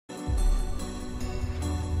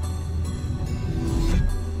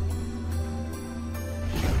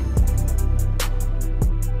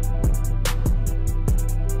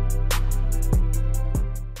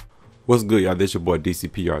What's good, y'all? This your boy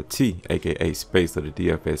DCPRT, aka Space of the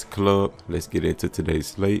DFS Club. Let's get into today's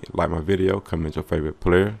slate. Like my video, comment your favorite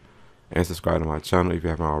player, and subscribe to my channel if you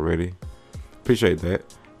haven't already. Appreciate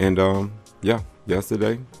that. And yeah,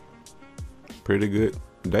 yesterday, pretty good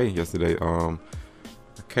day yesterday. I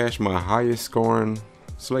cashed my highest scoring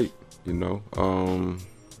slate. You know,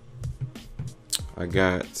 I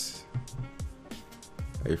got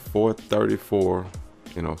a 434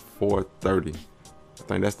 and a 430. I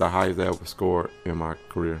think that's the highest I ever scored in my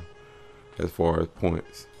career as far as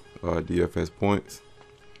points, DFS points.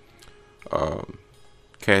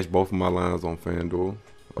 Cashed both of my lines on Fanduel,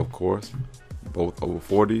 of course, both over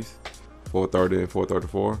 40s, 430 and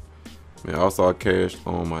 434. And also I cashed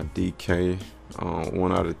on my DK,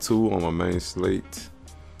 1 out of 2 on my main slate.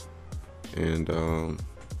 And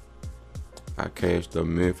I cashed the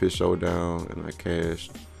Memphis showdown and I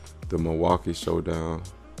cashed the Milwaukee showdown.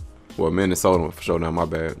 Well, Minnesota showdown, my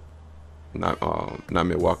bad. Not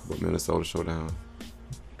Milwaukee, but Minnesota showdown.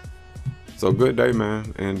 So good day,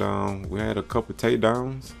 man. And we had a couple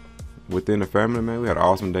takedowns within the family, man. We had an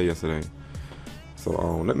awesome day yesterday. So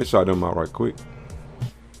let me shout them out right quick.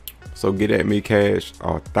 So Get At Me cashed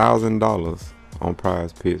 $1,000 on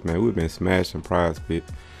Prizepicks, man. We've been smashing Prizepicks.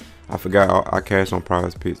 I forgot I cashed on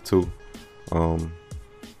Prizepicks too.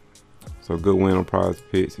 So good win on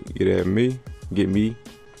Prizepicks. Get Me,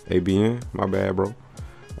 ABN, my bad, bro.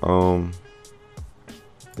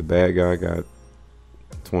 The bad guy got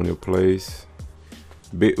 20th place.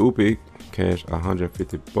 Big Oopie cashed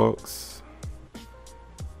 $150.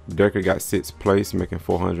 Decker got 6th place, making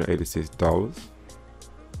 $486.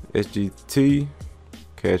 SGT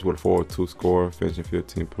cashed with a 402 score, finishing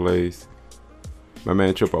 15th place. My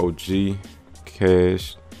man Triple OG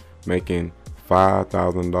cashed, making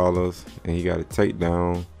 $5,000, and he got a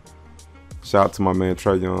takedown. Shout out to my man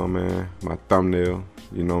Trey Young, man, my thumbnail,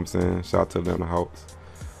 you know what I'm saying? Shout out to them in the house.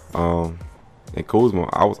 And Kuzma,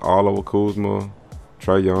 I was all over Kuzma,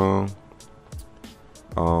 Trey Young.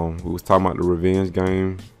 We was talking about the revenge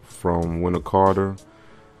game from Winter Carter.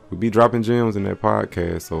 We be dropping gems in that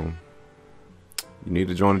podcast, so you need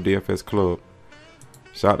to join the DFS club.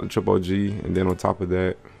 Shout out to Triple OG, and then on top of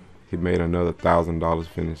that, he made another $1,000,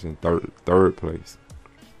 finishing third place.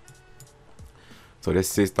 So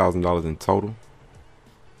that's $6,000 in total.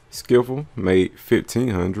 Skillful made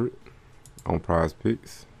 $1,500 on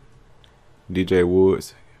Prizepicks. DJ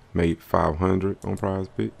Woods made $500 on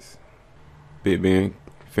Prizepicks. Big Ben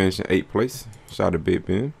finishing 8th place. Shout out to Big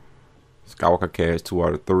Ben. Skywalker cashed 2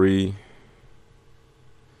 out of 3.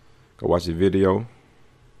 Go watch the video.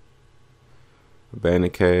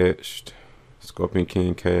 Bandit cashed. Scorpion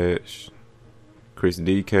King cashed. Chris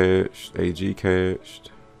D cashed. AG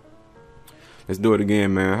cashed. Let's do it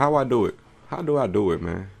again, man. How I do it? How do I do it,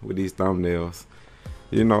 man? With these thumbnails.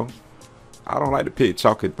 You know, I don't like to pick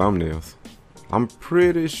chalky thumbnails. I'm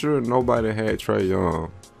pretty sure nobody had Trey Young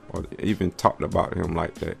or even talked about him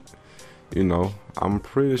like that. You know, I'm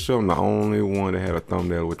pretty sure I'm the only one that had a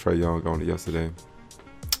thumbnail with Trey Young on it yesterday.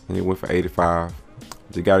 And he went for 85.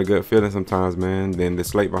 Just got a good feeling sometimes, man. Then the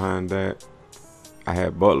slate behind that, I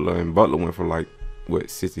had Butler, and Butler went for like, what,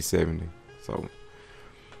 60, 70. So,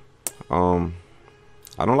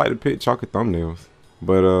 I don't like to pick chalky thumbnails,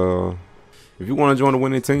 but if you want to join the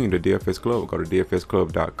winning team, the DFS Club, go to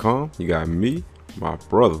dfsclub.com. You got me, my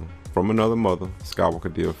brother from another mother,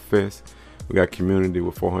 Skywalker DFS. We got community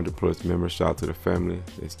with 400 plus members. Shout out to the family.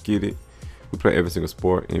 Let's get it. We play every single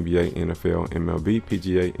sport: NBA, NFL, MLB,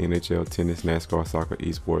 PGA, NHL, tennis, NASCAR, soccer,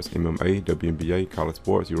 esports, MMA, WNBA, college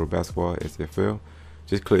sports, Euro basketball, SFL.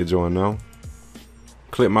 Just click join now.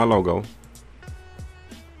 Click my logo.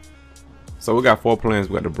 So we got 4 plans.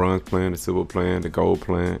 We got the bronze plan, the silver plan, the gold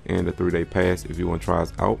plan, and the 3-day pass if you want to try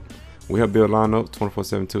us out. We have build lineups,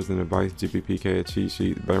 24/7 tips and advice, GPPK, cheat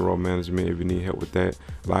sheet, bankroll management if you need help with that.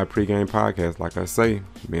 Live pregame podcast. Like I say,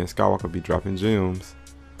 me and Skywalker be dropping gems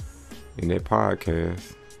in that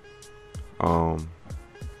podcast.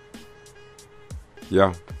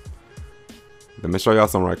 Yeah. Let me show y'all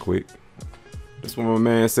something right quick. This is what my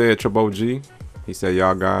man said, Triple G. He said,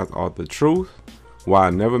 y'all guys are the truth. Why I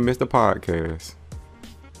never missed a podcast.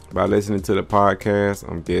 By listening to the podcast,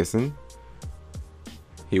 I'm guessing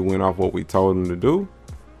he went off what we told him to do.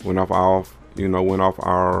 Went off our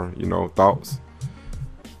thoughts.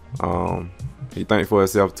 He thanked for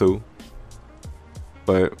himself too.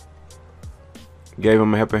 But gave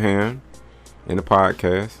him a helping hand in the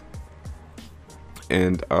podcast.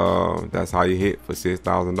 And that's how he hit for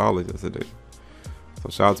 $6,000 yesterday. So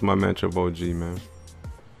shout out to my man Triple OG, man.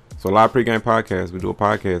 So live pregame podcast. We do a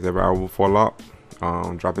podcast every hour before lock.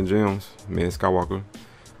 Dropping gems. Me and Skywalker.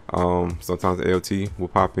 Sometimes LT will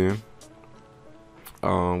pop in.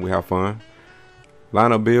 We have fun.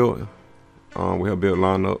 Lineup build. We help build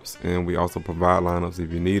lineups, and we also provide lineups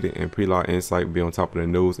if you need it. And pre-lock insight, we be on top of the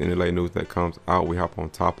news. Any late news that comes out, we hop on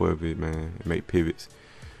top of it, man, and make pivots.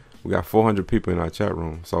 We got 400 people in our chat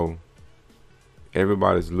room, so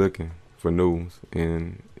everybody's looking for news.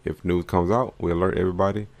 And if news comes out, we alert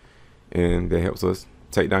everybody, and that helps us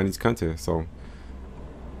take down these contests. So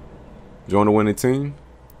join the winning team,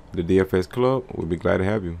 the DFS club. We'll be glad to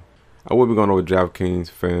have you. I will be going over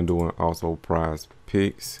DraftKings, Fanduel, and also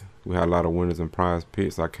Prizepicks. We had a lot of winners in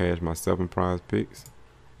Prizepicks. I cashed myself in Prizepicks.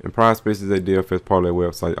 And Prizepicks is a DFS parlay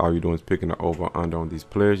website. All you're doing is picking the over or under on these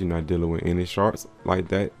players. You're not dealing with any sharks like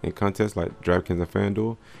that in contests like DraftKings and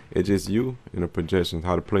Fanduel. It's just you and the projections.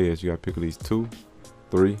 How to play is you got to pick at least 2,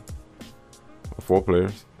 3, or 4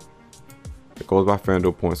 players. It goes by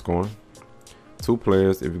Fanduel point scoring. 2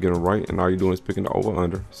 players if you get them right, and all you're doing is picking the over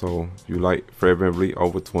under. So if you like Fred VanVleet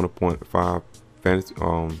over 20.5 fantasy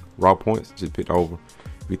raw points, just pick the over.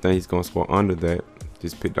 If you think he's gonna score under that,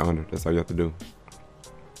 just pick the under. That's all you have to do.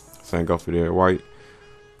 Same go for Derek White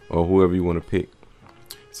or whoever you want to pick.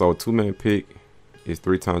 So a 2-man pick is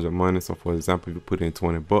 3 times your money. So for example, if you put in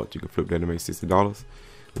 $20, you can flip that to make $60.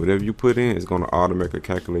 Whatever you put in is gonna automatically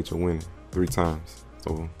calculate your winning 3 times.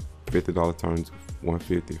 So $50 turns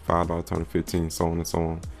 $150, $5 turns $15, so on and so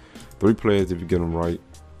on. 3 players, if you get them right,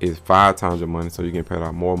 is 5 times your money, so you can pay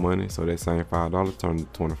out more money. So that same $5 turns to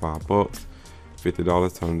 $25,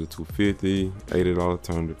 $50 turns to $250, $80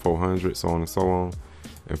 turns to $400, so on and so on.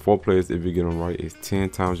 And 4 players, if you get them right, is 10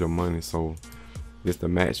 times your money. So just the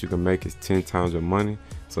max you can make is 10 times your money.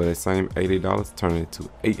 So that same $80 turns into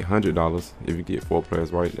 $800 if you get 4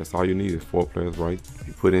 players right. That's all you need is 4 players right.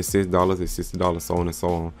 You put in $6, it's $60, so on and so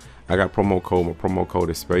on. I got promo code. My promo code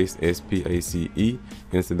is SPACE, SPACE.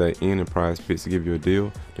 Enter that in and Prizepicks to give you a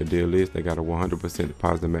deal. The deal is they got a 100%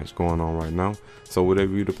 deposit match going on right now. So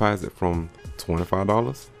whatever you deposit from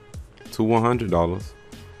 $25 to $100,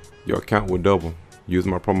 your account will double. Use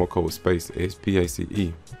my promo code SPACE,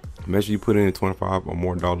 SPACE. Make sure you put in $25 or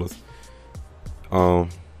more dollars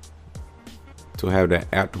to have that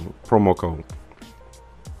active promo code.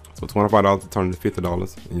 So $25 to turn into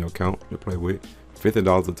 $50 in your account to play with.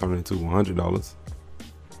 $50 to turn into $100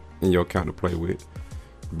 in your account to play with.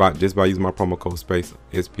 Just by using my promo code SPACE,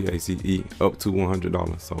 SPACE, up to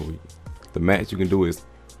 $100. So the max you can do is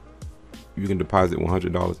you can deposit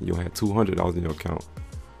 $100 and you'll have $200 in your account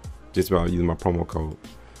just by using my promo code.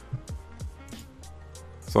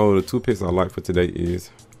 So the 2 picks I like for today is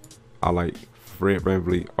I like Fred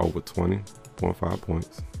VanVleet over 20.5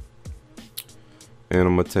 points, and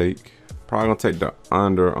I'm probably gonna take the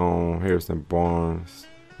under on Harrison Barnes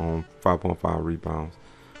on 5.5 rebounds.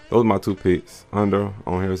 Those are my 2 picks: under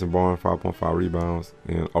on Harrison Barnes 5.5 rebounds,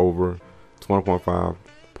 and over 20.5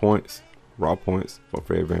 points, raw points for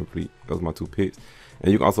Fred VanVleet. Those are my 2 picks.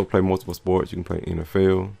 And you can also play multiple sports. You can play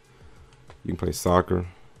NFL, you can play soccer.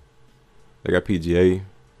 They got PGA.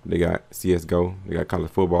 They got CSGO, they got college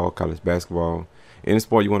football, college basketball, any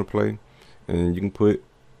sport you want to play. And you can put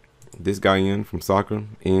this guy in from soccer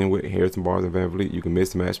in with Harrison Barnes and VanVleet. You can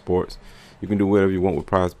mix and match sports. You can do whatever you want with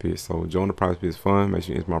Prizepicks. So join the Prizepicks fun. Make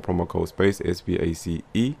sure you enter my promo code SPACE,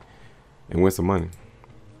 SPACE, and win some money.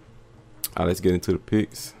 All right, let's get into the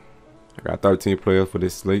picks. I got 13 players for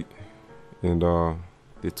this slate. And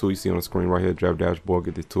the 2 you see on the screen right here, Draft Dashboard.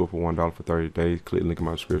 Get this tool for $1 for 30 days. Click the link in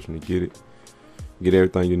my description to get it. Get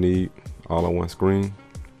everything you need all on one screen.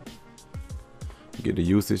 You get the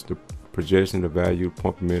usage, the projection, the value,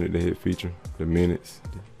 point per minute, the hit feature, the minutes,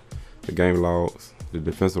 the game logs, the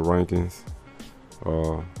defensive rankings,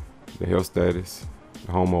 the health status,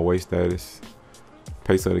 the home away status,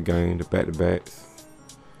 pace of the game, the back-to-backs,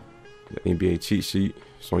 the NBA cheat sheet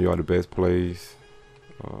showing y'all the best plays,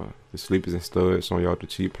 the sleepers and studs showing y'all the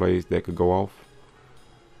cheap plays that could go off,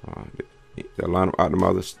 the lineup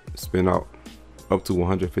optimizer spin out up to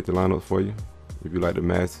 150 lineups for you. If you like the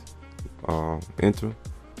mass enter,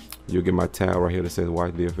 you'll get my tab right here that says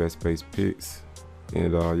Watch DFS Space Picks.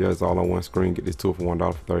 And yeah, it's all on one screen. Get this tool for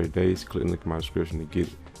 $1 for 30 days. Click the link in my description to get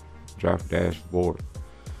it. Draft Dashboard.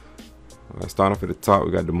 Starting off at the top,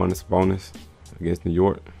 we got the Money bonus against New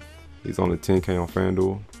York. He's only 10K on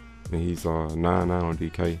Fanduel, and he's 9-9 on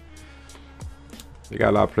DK. They got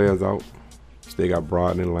a lot of players out. They got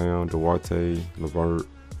Brogdon, Lamb, Duarte, LeVert,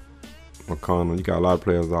 McConnell. You got a lot of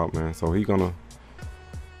players out, man. So he's gonna,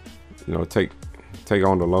 take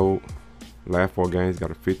on the load. Last 4 games, got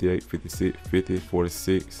a 58, 56, 50,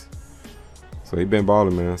 46. So he been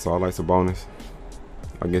balling, man. So I like Sabonis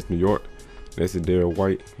against New York. This is Derek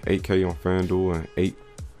White, 8K on FanDuel and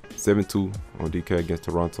 7-2 on DK against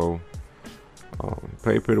Toronto.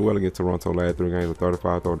 Played pretty well against Toronto last 3 games of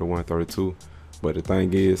 35, 31, 32. But the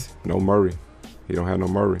thing is, no Murray. He don't have no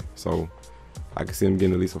Murray. So I can see him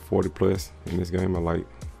getting at least a 40 plus in this game. I like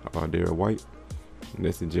Derek White. And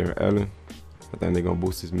that's the Jared Allen. I think they're going to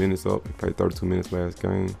boost his minutes up. He played 32 minutes last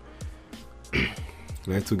game.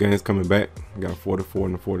 Last 2 games coming back. Got a 44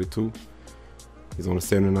 and a 42. He's on a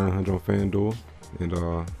 7,900 on Fanduel. And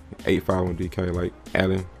 8-5 on DK like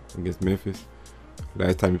Allen against Memphis.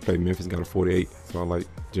 Last time he played Memphis, got a 48. So I like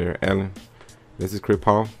Jared Allen. This is Chris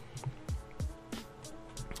Paul.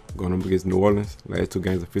 Going up against New Orleans. Last 2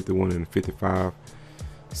 games of 51 and 55.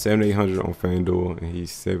 7,800 on Fanduel. And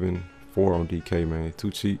he's 7-4 on DK, man.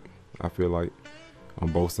 Too cheap, I feel like,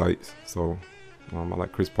 on both sites. So I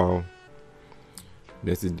like Chris Paul.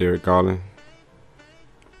 This is Derek Garland.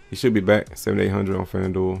 He should be back. 7,800 on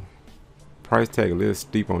Fanduel. Price tag a little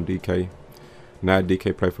steep on DK. Not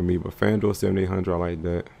DK play for me, but Fanduel 7,800. I like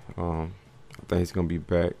that. I think he's gonna be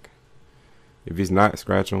back. If he's not,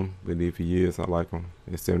 scratch him. But if he is, I like him.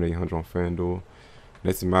 It's 7,800 on Fanduel.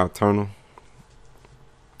 Next is Miles Turner.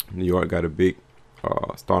 New York got a big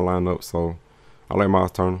star lineup, so I like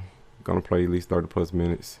Miles Turner. Gonna play at least 30 plus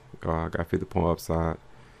minutes. Got 50 point upside.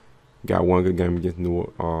 Got 1 good game against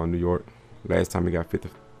New York. Last time he got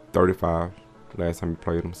 35. Last time he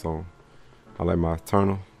played him, so I like Miles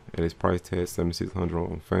Turner. At his price tag, 7,600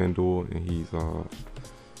 on Fanduel, and he's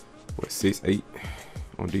 6'8"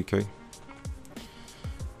 on DK.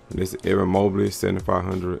 And this is Evan Mobley,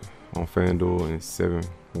 7,500 on Fanduel and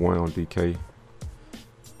 7-1 on DK.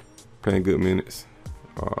 Playing good minutes,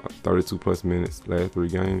 32 plus minutes last 3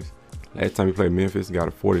 games. Last time he played Memphis, got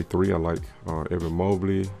a 43. I like Evan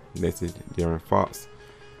Mobley. Next is De'Aaron Fox.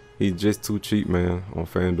 He's just too cheap, man, on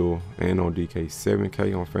Fanduel and on DK.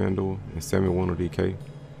 7K on Fanduel and 7-1 on DK.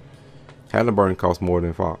 Halliburton costs more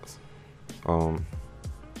than Fox.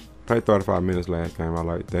 Played 35 minutes last game. I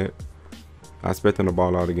like that. I expect him to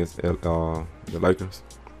ball out against the Lakers.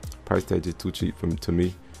 Price tag is too cheap to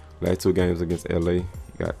me. Last 2 games against LA, he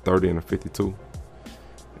got 30 and a 52.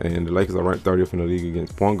 And the Lakers are ranked 30th in the league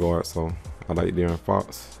against point guard, so I like De'Aaron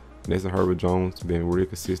Fox. Next is Herbert Jones, been real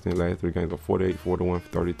consistent. Last 3 games of 48, 41,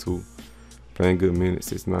 32. Playing good minutes,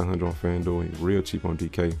 6,900 on Fanduel. He's real cheap on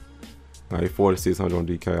DK. 4,600 on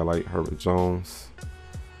DK. I like Herbert Jones.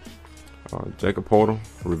 Jacob Porter,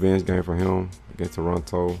 revenge game for him against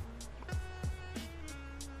Toronto.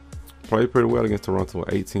 Played pretty well against Toronto.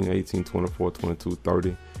 18, 18, 24, 22,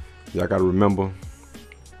 30. Y'all got to remember,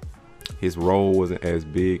 his role wasn't as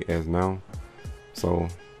big as now. So,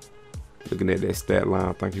 looking at that stat line,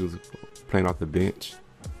 I think he was playing off the bench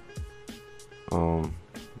on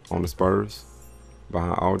the Spurs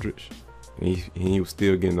behind Aldridge. And he was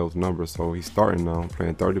still getting those numbers. So, he's starting now,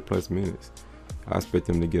 playing 30 plus minutes. I expect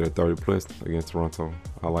him to get a 30 plus against Toronto.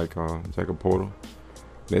 I like Jacob Porter.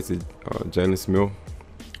 Next is Jalen Smith.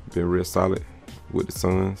 Been real solid with the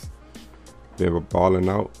Suns. Been balling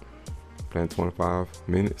out, playing 25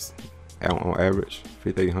 minutes out on average.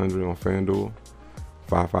 5,800 on Fanduel.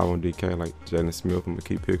 5-5 on DK. Like Jalen Smith, I'm gonna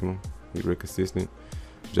keep picking him. He's real consistent.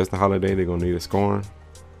 Justin Holiday, they're gonna need a scoring.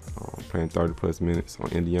 Playing 30 plus minutes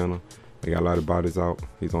on Indiana. They got a lot of bodies out.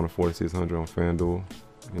 He's on a 4,600 on Fanduel.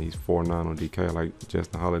 And he's 4-9 on DK. I like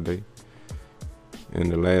Justin Holiday.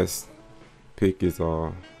 And the last pick is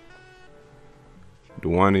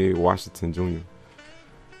Dwayne Washington Jr.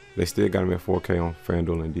 They still got him at 4K on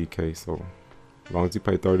Fanduel and DK. So as long as he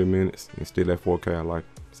played 30 minutes and still at 4K, I like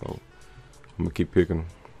him. So I'm gonna keep picking him.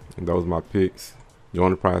 And those are my picks.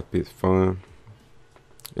 Join the Prizepicks fun.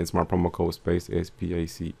 It's my promo code SPACE,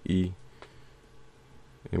 SPACE,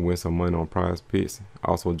 and win some money on Prizepicks.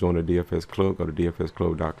 Also join the DFS Club. Go to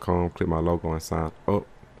dfsclub.com, click my logo and sign up.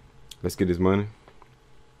 Let's get this money.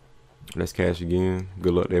 Let's cash again.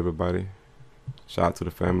 Good luck to everybody. Shout out to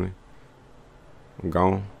the family. I'm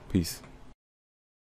gone. Peace.